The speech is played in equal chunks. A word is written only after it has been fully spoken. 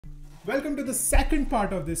Welcome to the second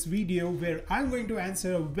part of this video where I'm going to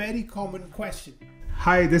answer a very common question.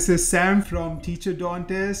 Hi, this is Sam from Teacher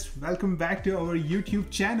Dentist. Welcome back to our YouTube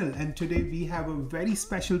channel, and today we have a very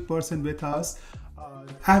special person with us,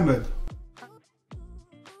 Ahmed.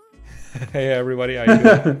 Hey everybody, how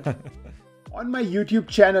you doing? On my YouTube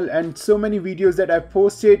channel and so many videos that I've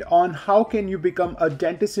posted on how can you become a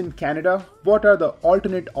dentist in Canada, what are the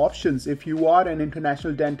alternate options if you are an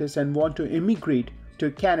international dentist and want to immigrate to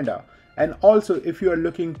Canada, and also if you are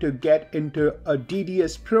looking to get into a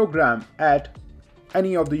DDS program at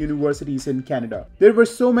any of the universities in Canada. There were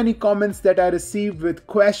so many comments that I received with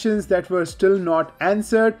questions that were still not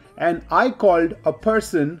answered, and I called a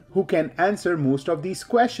person who can answer most of these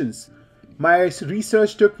questions. My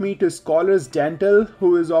research took me to Scholars Dental,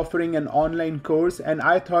 who is offering an online course, and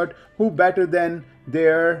I thought who better than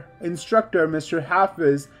their instructor, Mr.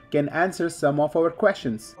 Hafez, can answer some of our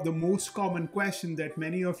questions. The most common question that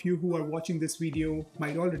many of you who are watching this video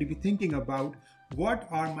might already be thinking about: what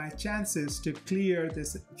are my chances to clear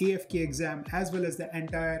this AFK exam as well as the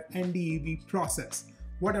entire NDEB process?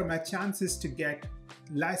 What are my chances to get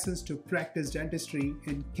licensed to practice dentistry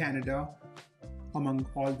in Canada among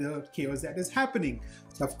all the chaos that is happening?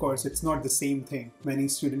 So of course, it's not the same thing. Many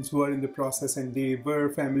students were in the process and they were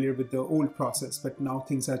familiar with the old process, but now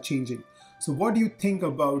things are changing. So what do you think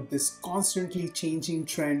about this constantly changing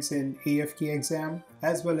trends in AFK exam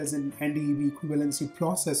as well as in NDEB equivalency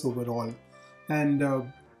process overall? And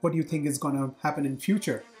what do you think is going to happen in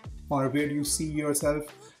future? Or where do you see yourself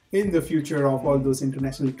in the future of all those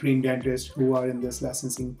internationally trained dentists who are in this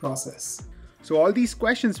licensing process? So all these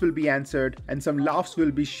questions will be answered and some laughs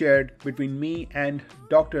will be shared between me and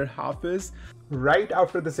Dr. Hafez right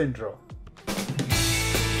after this intro.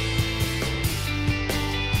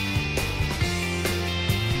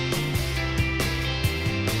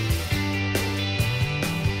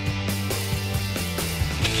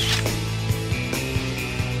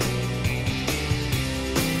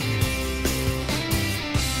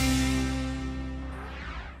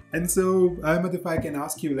 And so, Ahmed, if I can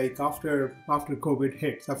ask you, like after COVID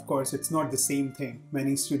hits, of course, it's not the same thing.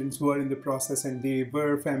 Many students were in the process and they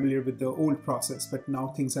were familiar with the old process, but now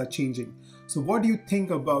things are changing. So what do you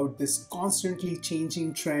think about this constantly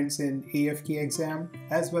changing trends in AFK exam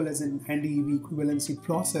as well as in NDEB equivalency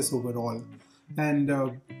process overall? And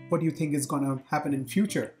what do you think is going to happen in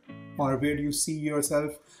future? Or where do you see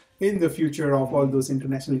yourself in the future of all those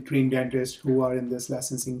internationally trained dentists who are in this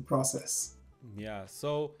licensing process? Yeah,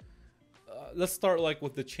 so let's start like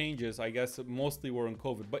with the changes. I guess mostly were in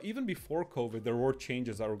COVID, but even before COVID, there were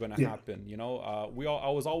changes that were going to happen. You know, I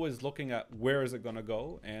was always looking at where is it going to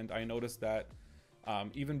go, and I noticed that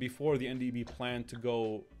even before the NDEB planned to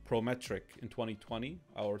go prometric in 2020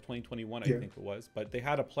 or 2021, I think it was, but they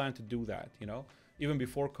had a plan to do that. You know, even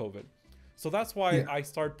before COVID. So that's why I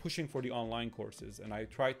started pushing for the online courses, and I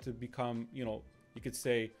tried to become, you know, you could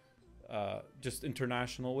say, just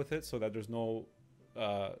international with it, so that there's no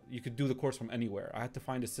you could do the course from anywhere. I had to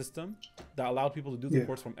find a system that allowed people to do the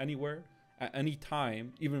course from anywhere at any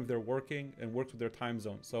time, even if they're working and works with their time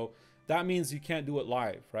zone. So that means you can't do it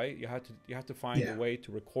live, right? You have to find a way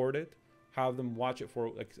to record it, have them watch it for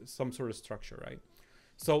like some sort of structure, right?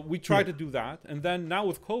 So we tried to do that, and then now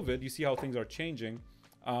with COVID, you see how things are changing.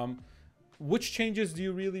 Which changes do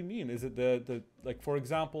you really mean? Is it the like, for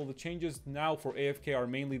example, the changes now for AFK are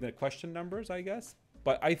mainly the question numbers, I guess?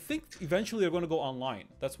 But I think eventually they're going to go online.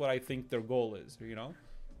 That's what I think their goal is, you know?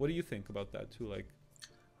 What do you think about that too? Like,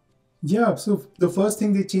 yeah, so the first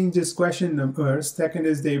thing they change is question numbers. Second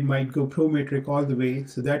is they might go prometric all the way.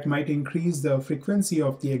 So that might increase the frequency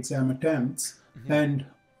of the exam attempts. And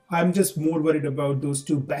I'm just more worried about those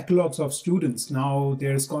two backlogs of students. Now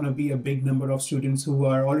there's going to be a big number of students who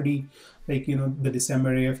are already, like, you know, the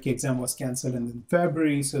December AFK exam was canceled and in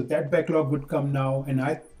February. So that backlog would come now. And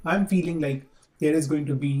I'm feeling like it is going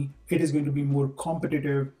to be more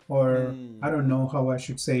competitive, or I don't know how I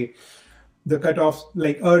should say. The cutoff,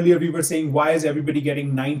 like earlier we were saying, why is everybody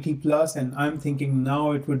getting 90 plus? And I'm thinking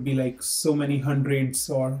now it would be like so many hundreds,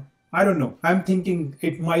 or I don't know. I'm thinking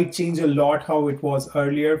it might change a lot how it was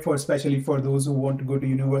earlier, for especially for those who want to go to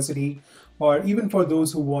university, or even for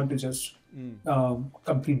those who want to just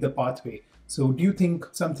complete the pathway. So do you think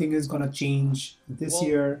something is going to change this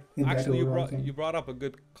year? Actually, you brought up a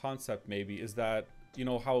good concept, maybe, is that, you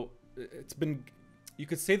know, how it's been, you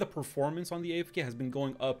could say the performance on the AFK has been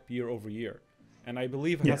going up year over year. And I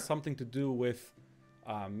believe it has something to do with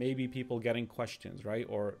maybe people getting questions, right?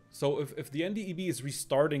 Or so if the NDEB is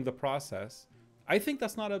restarting the process, I think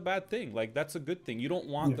that's not a bad thing. Like, that's a good thing. You don't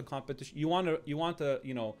want the competition. You want to,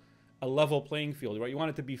 you know, a level playing field, right? You want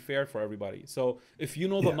it to be fair for everybody. So if you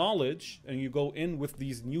know the knowledge and you go in with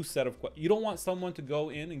these new set of you don't want someone to go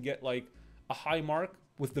in and get like a high mark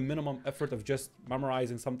with the minimum effort of just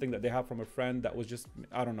memorizing something that they have from a friend that was just,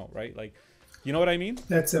 I don't know, right? Like, you know what I mean?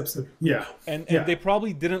 That's absolutely, yeah. And they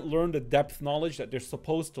probably didn't learn the depth knowledge that they're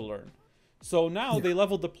supposed to learn. So now they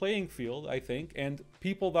leveled the playing field, I think, and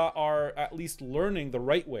people that are at least learning the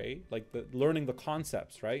right way, like learning the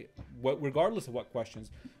concepts, right? Regardless of what questions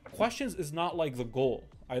is not like the goal.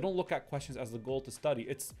 I don't look at questions as the goal to study.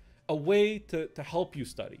 It's a way to help you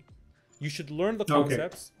study. You should learn the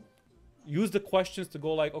concepts, use the questions to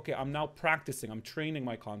go like, okay, I'm now practicing, I'm training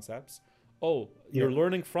my concepts. Oh, you're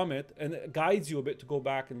learning from it, and it guides you a bit to go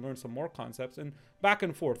back and learn some more concepts, and back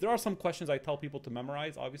and forth. There are some questions I tell people to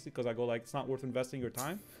memorize, obviously, because I go like, it's not worth investing your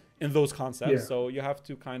time in those concepts. So you have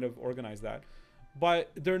to kind of organize that. But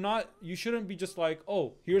they're not, you shouldn't be just like,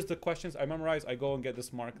 oh, here's the questions I memorize, I go and get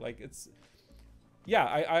this mark. Like it's,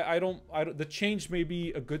 I don't, the change may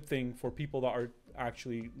be a good thing for people that are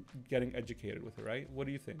actually getting educated with it, right? What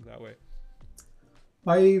do you think that way?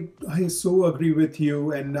 I so agree with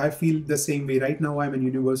you, and I feel the same way. Right now I'm in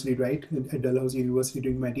university, right? At Dalhousie University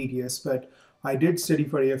doing my DDS, but I did study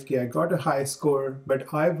for AFK. I got a high score,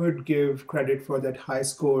 but I would give credit for that high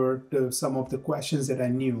score to some of the questions that I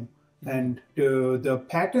knew. And the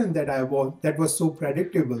pattern that was so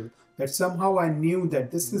predictable that somehow I knew that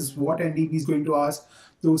this is what NDEB is going to ask.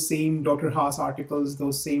 Those same Dr. Haas articles,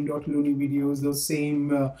 those same Dr. Looney videos, those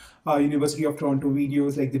same University of Toronto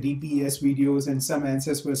videos, like the DPES videos, and some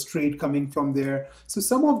answers were straight coming from there. So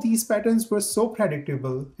some of these patterns were so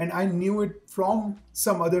predictable, and I knew it from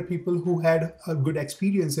some other people who had a good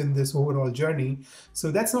experience in this overall journey.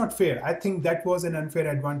 So that's not fair. I think that was an unfair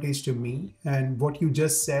advantage to me. And what you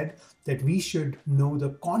just said, that we should know the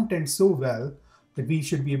content so well that we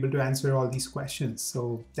should be able to answer all these questions.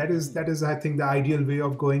 So that is, I think, the ideal way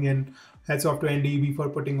of going in. Hats off to NDEB for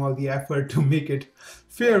putting all the effort to make it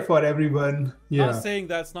fair for everyone. I'm not saying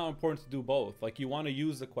that's not important to do both. Like, you want to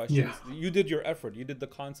use the questions. You did your effort. You did the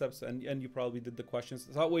concepts, and you probably did the questions.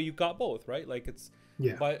 So that way you got both, right? Like it's,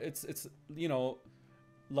 but it's you know,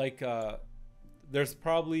 like there's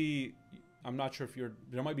probably, I'm not sure if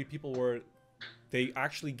there might be people where they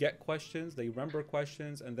actually get questions, they remember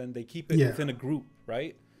questions, and then they keep it within a group,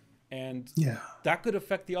 right? And that could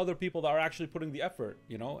affect the other people that are actually putting the effort,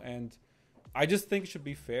 you know? And I just think it should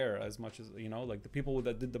be fair as much as, you know, like the people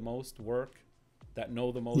that did the most work, that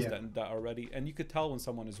know the most, that are ready. And you could tell when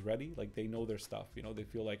someone is ready, like they know their stuff, you know, they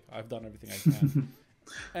feel like I've done everything I can.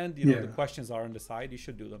 And, you know, the questions are on the side, you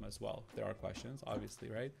should do them as well. There are questions, obviously,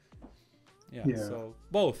 right? So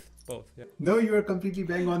both. No, you are completely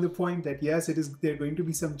bang on the point that yes, there are going to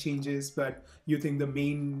be some changes, but you think the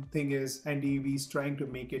main thing is NDEB is trying to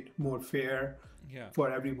make it more fair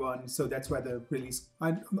for everyone. So that's why the release,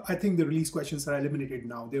 I think the release questions are eliminated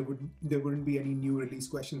now. There wouldn't be any new release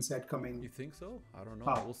question set coming. You think so? I don't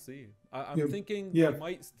know. We'll see. I'm thinking they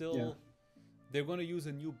might still, they're going to use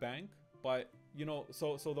a new bank, but you know,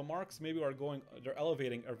 so the marks maybe they're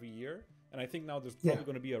elevating every year. And I think now there's probably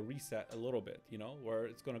going to be a reset a little bit, you know, where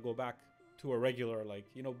it's going to go back to a regular, like,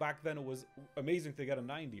 you know, back then it was amazing to get a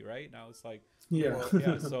 90, right? Now it's like,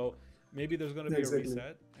 so maybe there's going to be a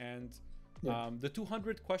reset. And the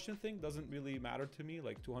 200 question thing doesn't really matter to me.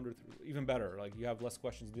 Like 200, even better, like you have less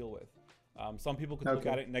questions to deal with. Some people could look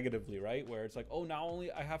at it negatively, right? Where it's like, oh, now only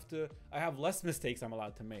I have less mistakes I'm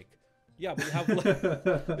allowed to make. Yeah, but you have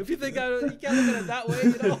if you think you can't look at it that way,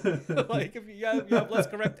 you know, like if you have less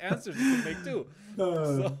correct answers you can make too.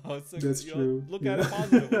 So it's like, that's true. Look at it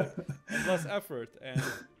positively and less effort, and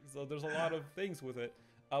so there's a lot of things with it.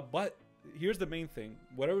 But here's the main thing: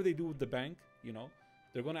 whatever they do with the bank, you know,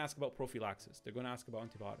 they're going to ask about prophylaxis. They're going to ask about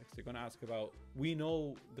antibiotics. They're going to ask about, we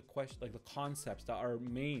know the question, like the concepts that are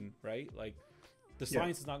main, right? Like the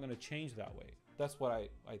science is not going to change that way. That's what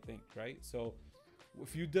I think, right? So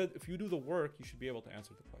if you do the work, you should be able to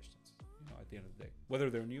answer the questions, you know, at the end of the day, whether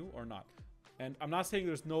they're new or not. And I'm not saying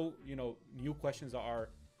there's no, you know, new questions that are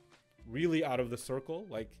really out of the circle,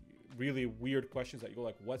 like really weird questions that you go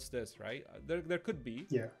like, what's this, right? There could be.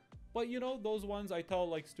 But you know, those ones I tell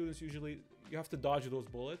like students, usually you have to dodge those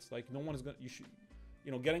bullets. Like no one is gonna,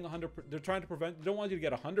 you know, getting 100%, they're trying to prevent, they don't want you to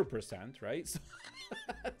get 100%, right?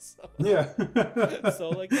 So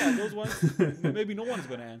like, those ones, maybe no one's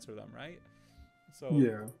gonna answer them, right? So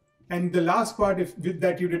and the last part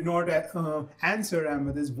that you did not answer,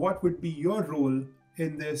 Ahmed, is what would be your role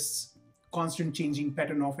in this constant changing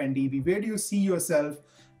pattern of NDEB? Where do you see yourself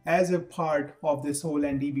as a part of this whole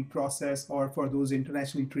NDEB process, or for those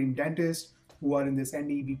internationally trained dentists who are in this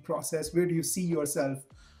NDEB process, where do you see yourself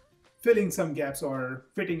filling some gaps or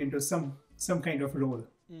fitting into some kind of role?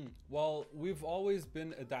 Well, we've always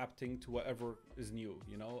been adapting to whatever is new,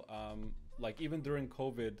 you know. Like even during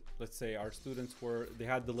COVID, let's say our students they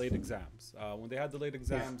had delayed exams. When they had delayed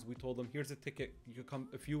exams, we told them, here's a ticket. You could come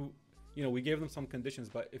if you know, we gave them some conditions,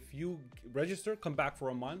 but if you register, come back for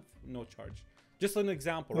a month, no charge. Just an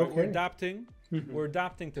example, right? We're adapting. We're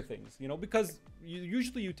adapting to things, you know, because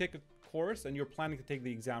usually you take a course and you're planning to take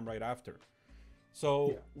the exam right after.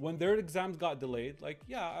 So when their exams got delayed, like,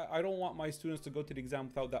 I don't want my students to go to the exam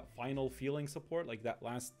without that final feeling support, like that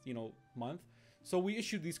last, you know, month. So we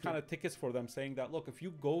issued these kind of tickets for them saying that, look, if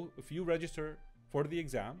you register for the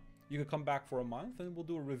exam, you can come back for a month and we'll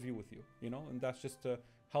do a review with you, you know, and that's just to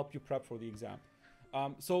help you prep for the exam.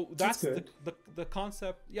 So that's the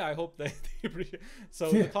concept. Yeah, I hope that they appreciate.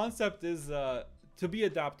 So the concept is to be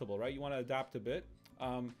adaptable, right? You want to adapt a bit.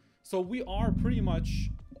 So we are pretty much,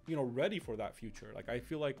 you know, ready for that future. Like I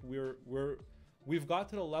feel like we've got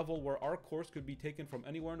to the level where our course could be taken from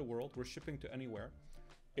anywhere in the world. We're shipping to anywhere.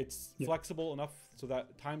 It's flexible enough so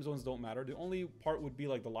that time zones don't matter. The only part would be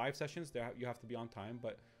like the live sessions that you have to be on time,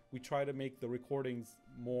 but we try to make the recordings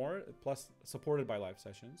more plus supported by live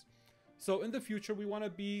sessions. So in the future, we want to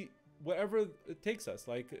be whatever it takes us.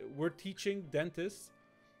 Like we're teaching dentists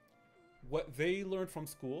what they learned from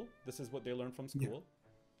school. This is what they learned from school.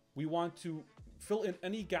 We want to fill in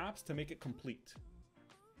any gaps to make it complete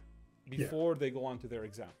before they go on to their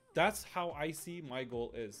exam. That's how I see my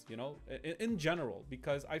goal is, you know, in general,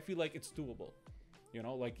 because I feel like it's doable, you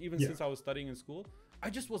know, like even since I was studying in school, I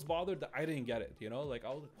just was bothered that I didn't get it, you know, like I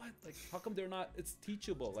was like, what, like, how come they're not, it's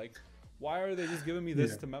teachable. Like, why are they just giving me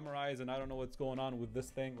this to memorize and I don't know what's going on with this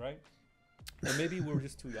thing, right? And maybe we were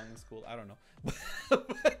just too young in school. I don't know.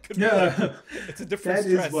 It's a different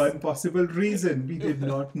stress. That is one possible reason. We did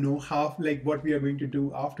not know what we are going to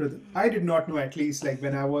do after. I did not know, at least like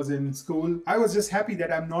when I was in school. I was just happy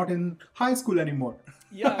that I'm not in high school anymore.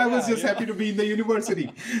 I was just happy to be in the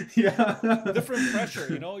university. Different pressure,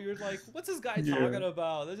 you know. You're like, what's this guy talking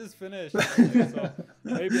about? Let's just finish. Like, so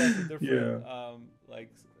maybe that's a different like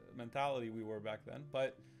mentality we were back then.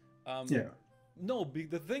 But no,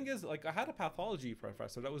 the thing is, like, I had a pathology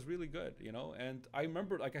professor that was really good, you know, and I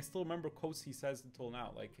remember, like, I still remember quotes he says until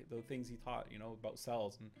now, like the things he taught, you know, about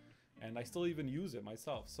cells, and I still even use it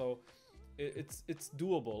myself. So it's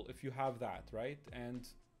doable if you have that, right? And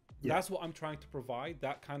that's what I'm trying to provide,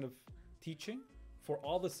 that kind of teaching for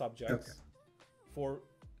all the subjects, for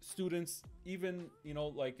students, even, you know,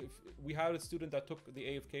 like if we had a student that took the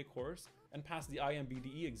AFK course and passed the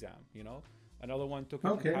IMBDE exam, you know. Another one took it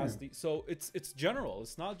and passed the, so it's general.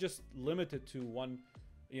 It's not just limited to one,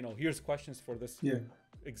 you know, here's questions for this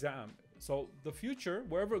exam. So the future,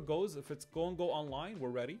 wherever it goes, if it's going to go online, we're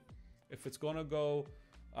ready. If it's going to go,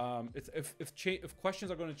 if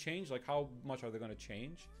questions are going to change, like how much are they going to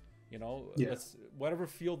change? You know, whatever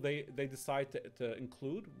field they decide to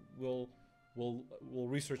include, we'll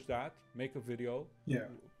research that, make a video,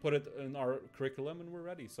 put it in our curriculum, and we're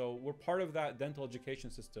ready. So we're part of that dental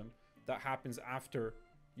education system that happens after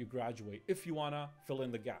you graduate, if you want to fill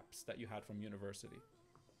in the gaps that you had from university.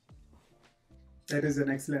 That is an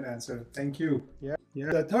excellent answer. Thank you.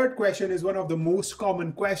 The third question is one of the most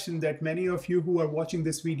common questions that many of you who are watching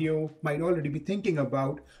this video might already be thinking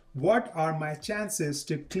about. What are my chances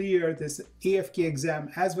to clear this AFK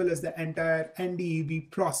exam as well as the entire NDEB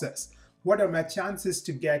process? What are my chances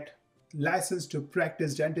to get licensed to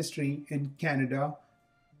practice dentistry in Canada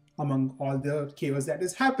among all the chaos that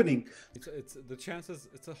is happening? It's the chances,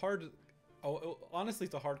 it's a hard, honestly,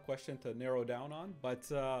 it's a hard question to narrow down on,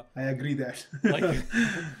 but I agree that like,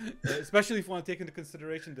 especially if you want to take into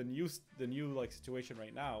consideration the new like situation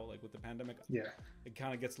right now, like with the pandemic, it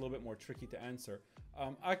kind of gets a little bit more tricky to answer.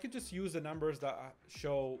 I could just use the numbers that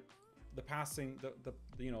show the passing,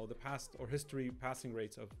 the past or history passing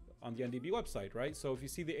rates on the NDEB website, right? So if you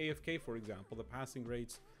see the AFK, for example, the passing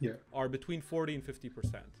rates are between 40 and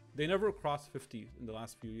 50%. They never crossed 50 in the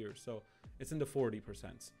last few years, so it's in the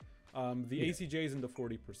 40%. The ACJ is in the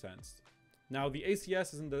 40%. Now the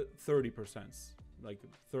ACS is in the 30%, like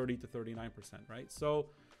 30 to 39%, right? So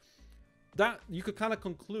that you could kind of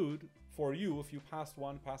conclude for you, if you pass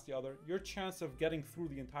one, pass the other, your chance of getting through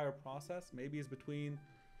the entire process maybe is between,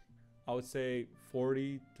 I would say,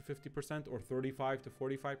 40 to 50% or 35 to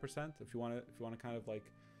 45%, if you want to kind of like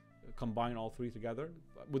combine all three together.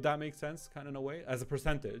 Would that make sense, kind of in a way, as a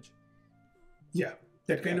percentage? Yeah,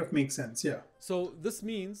 that kind of makes sense. Yeah. So this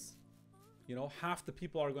means, you know, half the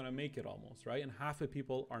people are going to make it almost, right? And half the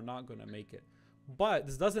people are not going to make it. But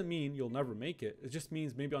this doesn't mean you'll never make it. It just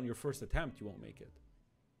means maybe on your first attempt you won't make it,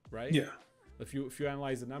 right? Yeah. If you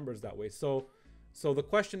analyze the numbers that way. So So the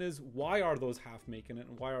question is, why are those half making it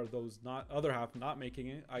and why are those other half not making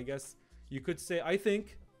it? I guess you could say, I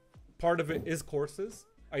think part of it is courses.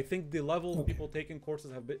 I think the level of people taking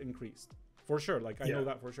courses have been increased for sure. Like I know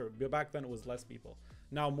that for sure. Back then it was less people.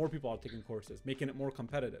 Now more people are taking courses, making it more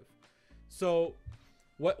competitive. So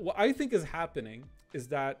what I think is happening is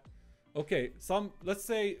that, okay, let's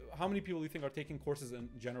say, how many people do you think are taking courses in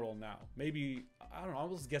general now? Maybe, I don't know, I'll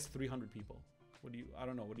just guess 300 people. I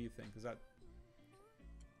don't know, what do you think?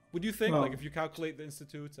 Would you think, like if you calculate the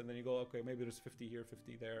institutes and then you go, okay, maybe there's 50 here,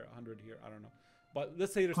 50 there, 100 here, I don't know. But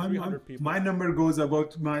let's say there's 300 people. My number goes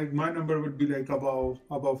about, my number would be like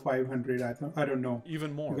above 500. I don't know.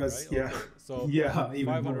 Even more, because, right? Yeah. Okay. So even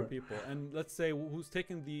 500 more. people. And let's say who's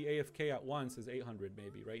taking the AFK at once is 800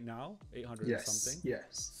 maybe, right now? 800 or something.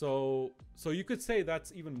 Yes. So you could say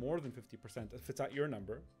that's even more than 50% if it's at your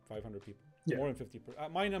number, 500 people. Yeah. More than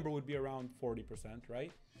 50%. My number would be around 40%,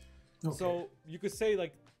 right? Okay. So you could say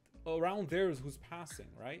like around there is who's passing,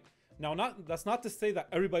 right? Now, that's not to say that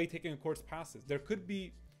everybody taking a course passes. There could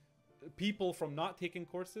be people from not taking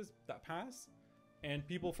courses that pass and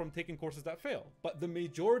people from taking courses that fail. But the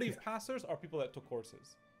majority of passers are people that took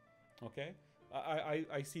courses. Okay?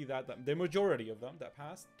 I see that the majority of them that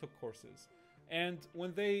passed took courses. And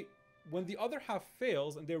when the other half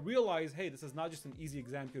fails and they realize, hey, this is not just an easy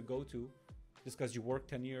exam you could go to just because you worked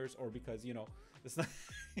 10 years or because, it's not,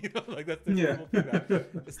 like that's the normal thing that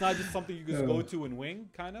it's not just something you just go to and wing,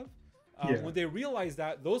 kind of. When they realize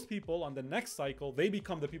that, those people on the next cycle, they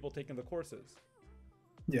become the people taking the courses.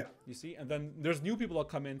 Yeah. You see? And then there's new people that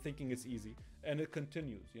come in thinking it's easy. And it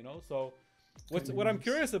continues, So what I'm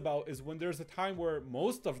curious about is when there's a time where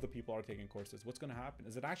most of the people are taking courses, what's going to happen?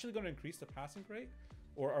 Is it actually going to increase the passing rate?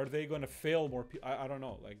 Or are they going to fail more people? I don't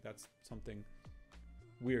know. Like, that's something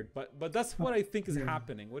weird. But that's what I think is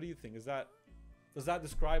happening. What do you think? Does that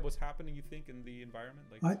describe what's happening, you think, in the environment?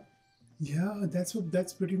 Yeah,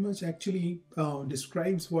 that's pretty much actually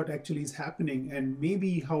describes what actually is happening, and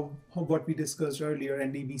maybe how what we discussed earlier,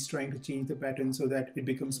 NDEB is trying to change the pattern so that it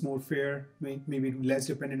becomes more fair, maybe less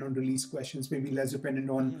dependent on release questions, maybe less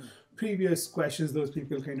dependent on previous questions those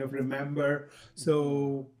people kind of remember.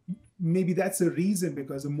 So maybe that's a reason,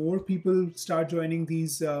 because the more people start joining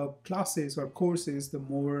these classes or courses, the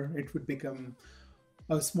more it would become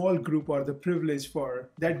a small group or the privilege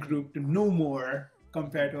for that group to know more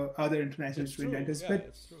compared to other international student dentists.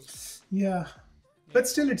 But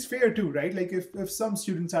still it's fair too, right? Like if some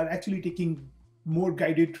students are actually taking more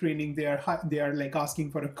guided training, they are like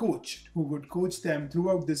asking for a coach who would coach them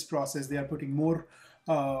throughout this process. They are putting more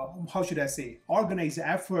how should I say, organized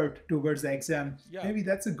effort towards the exam. Maybe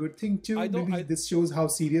that's a good thing too. Maybe this shows how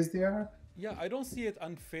serious they are. I don't see it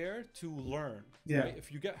unfair to learn. Right?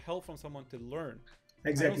 If you get help from someone to learn.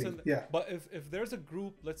 Exactly. But if there's a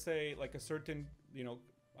group, let's say like a certain, I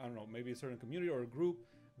don't know, maybe a certain community or a group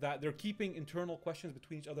that they're keeping internal questions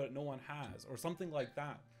between each other that no one has or something like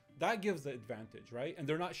that, that gives the advantage, right? And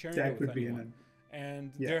they're not sharing it with anyone.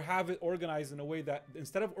 And they have it organized in a way that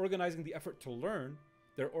instead of organizing the effort to learn,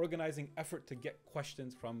 they're organizing effort to get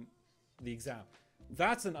questions from the exam.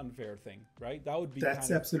 That's an unfair thing, right? That would be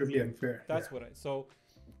absolutely unfair. That's what so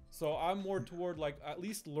I'm more toward like at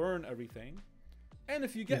least learn everything. And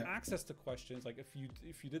if you get access to questions, like if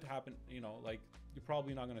you did happen, like you're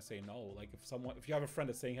probably not going to say no. Like if you have a friend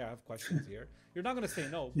that's saying, hey, I have questions here, you're not going to say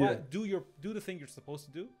no, but do the thing you're supposed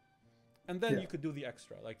to do. And then you could do the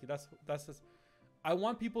extra. Like that's just, I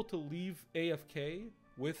want people to leave AFK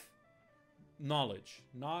with knowledge,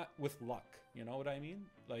 not with luck. You know what I mean?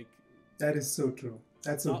 Like that is so true.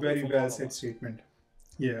 That's a very well said statement.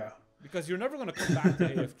 Yeah. Because you're never going to come back to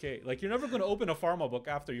AFK. Like you're never going to open a pharma book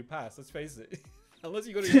after you pass. Let's face it. Unless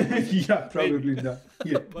you go to probably not.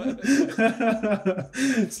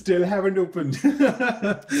 Still haven't opened. Still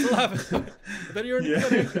haven't. Then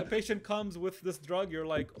a patient comes with this drug. You're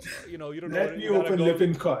like, you don't know. Let me open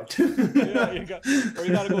Lippincott. You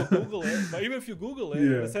gotta go Google it. But even if you Google it,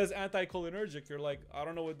 it says anticholinergic. You're like, I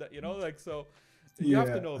don't know what that. So you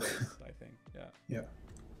have to know this. I think. Yeah.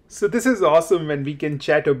 So this is awesome when we can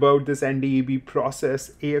chat about this NDEB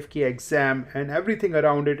process, AFK exam, and everything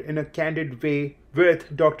around it in a candid way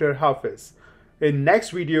with Dr. Hafez. In next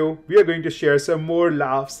video, we are going to share some more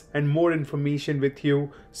laughs and more information with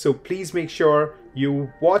you. So please make sure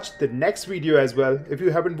you watch the next video as well. If you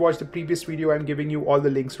haven't watched the previous video, I'm giving you all the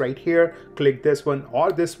links right here. Click this one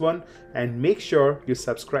or this one and make sure you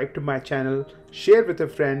subscribe to my channel, share with a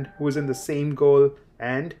friend who is in the same goal,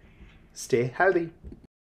 and stay healthy.